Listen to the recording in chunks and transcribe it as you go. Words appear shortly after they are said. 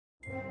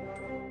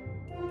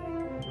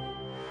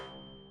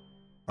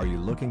Are you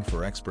looking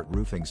for expert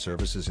roofing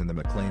services in the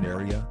McLean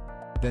area?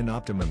 Then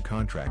Optimum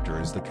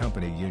Contractor is the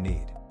company you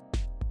need.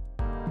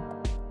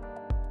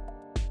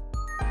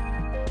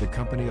 The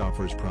company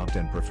offers prompt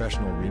and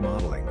professional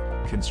remodeling,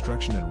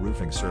 construction and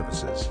roofing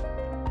services.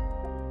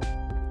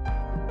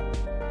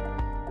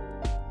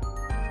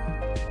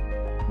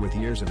 With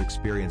years of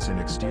experience in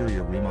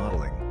exterior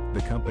remodeling,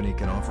 the company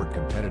can offer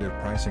competitive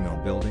pricing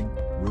on building,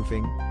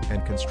 roofing,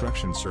 and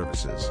construction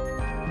services.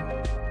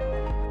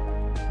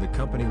 The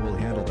company will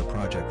handle the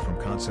project from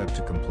concept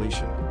to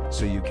completion,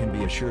 so you can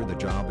be assured the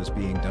job is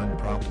being done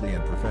promptly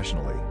and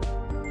professionally.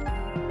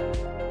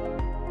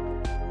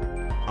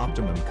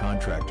 Optimum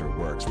Contractor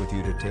works with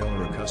you to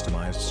tailor a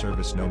customized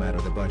service no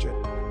matter the budget.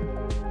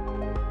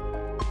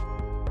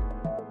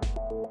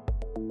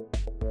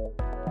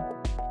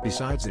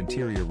 Besides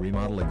interior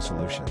remodeling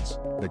solutions,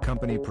 the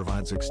company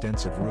provides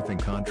extensive roofing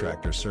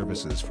contractor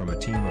services from a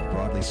team of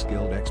broadly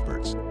skilled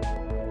experts.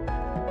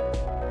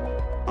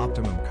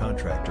 Optimum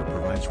Contractor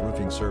provides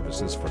roofing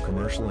services for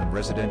commercial and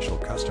residential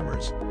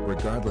customers,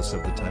 regardless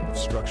of the type of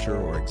structure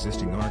or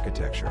existing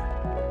architecture.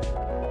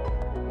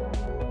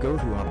 Go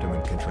to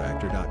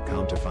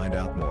OptimumContractor.com to find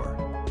out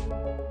more.